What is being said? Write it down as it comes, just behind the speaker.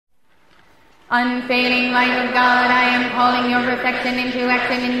Unfailing light of God, I am calling your perfection into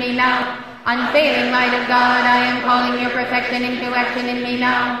action in me now. Unfailing light of God, I am calling your perfection into action in me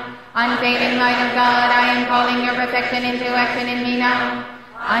now. Unfailing light of God, I am calling your perfection into action in me now.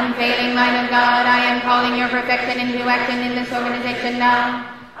 Unfailing light of God, I am calling your perfection into action in this organization now.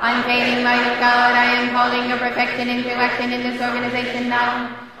 Unfailing light of God, I am calling your perfection into action in this organization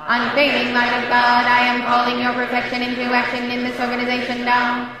now. Unfailing light of God, I am calling your perfection into action in this organization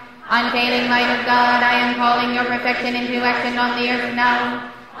now. Unfailing light of God, I am calling your perfection into action on the earth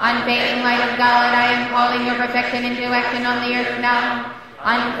now. Unfailing light of God, I am calling your perfection into action on the earth now.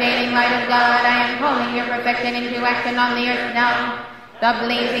 Unfailing light of God, I am calling your perfection into action on the earth now. The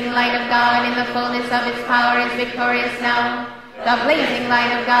blazing light of God in the fullness of its power is victorious now. The blazing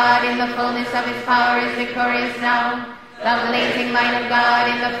light of God in the fullness of its power is victorious now. The blazing light of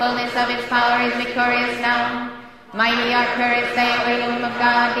God in the fullness of its power is victorious now. Mighty art courage, say, O Elohim of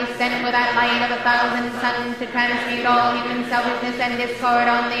God, descend with that light of 1,000 suns to transmute all human selfishness and discord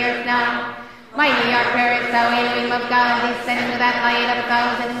on the earth now. Mighty art courage, thou Elohim of God, descend with that light of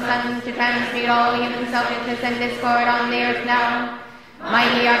 1,000 suns to transmute all human selfishness and discord on the earth now.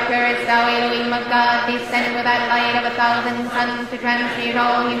 Mighty art courage, thou Elohim of God, descend with that light of 1,000 suns to transmute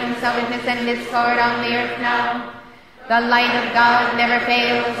all human selfishness and discord on the earth now. The light of God never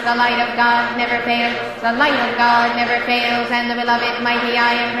fails, the light of God never fails, the light of God never fails, and the beloved mighty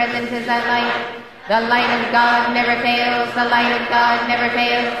I am present is that light. The light of God never fails, the light of God never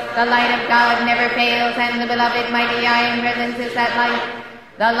fails, the light of God never fails, and the beloved mighty I am present is that light.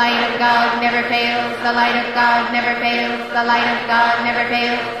 The light of God never fails, the light of God never fails, the light of God never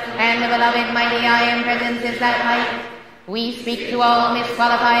fails, and the beloved mighty I am present is that light. We speak to all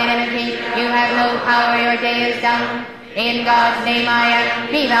misqualified energy, you have no power, your day is done. In God's name I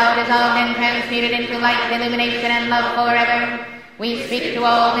am, be thou dissolved and transmuted into light, illumination, and love forever. We speak to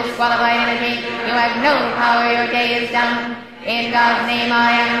all disqualified energy, you have no power, your day is done. In God's name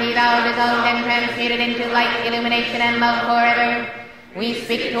I am, be thou dissolved and transmuted into light, illumination, and love forever. We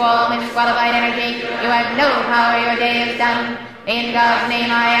speak to all misqualified energy, you have no power, your day is done. In God's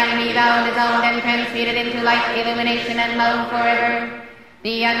name I am, be thou dissolved and transmuted into light, illumination, and love forever.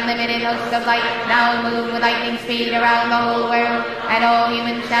 The unlimited host of light now move with lightning speed around the whole world, and all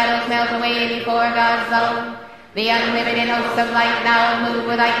human shadows melt away before God's love. The unlimited host of light now move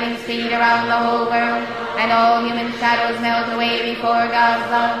with lightning speed around the whole world, and all human shadows melt away before God's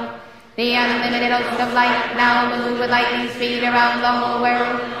love. The unlimited host of light now move with lightning speed around the whole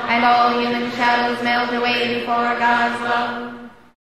world, and all human shadows melt away before God's love.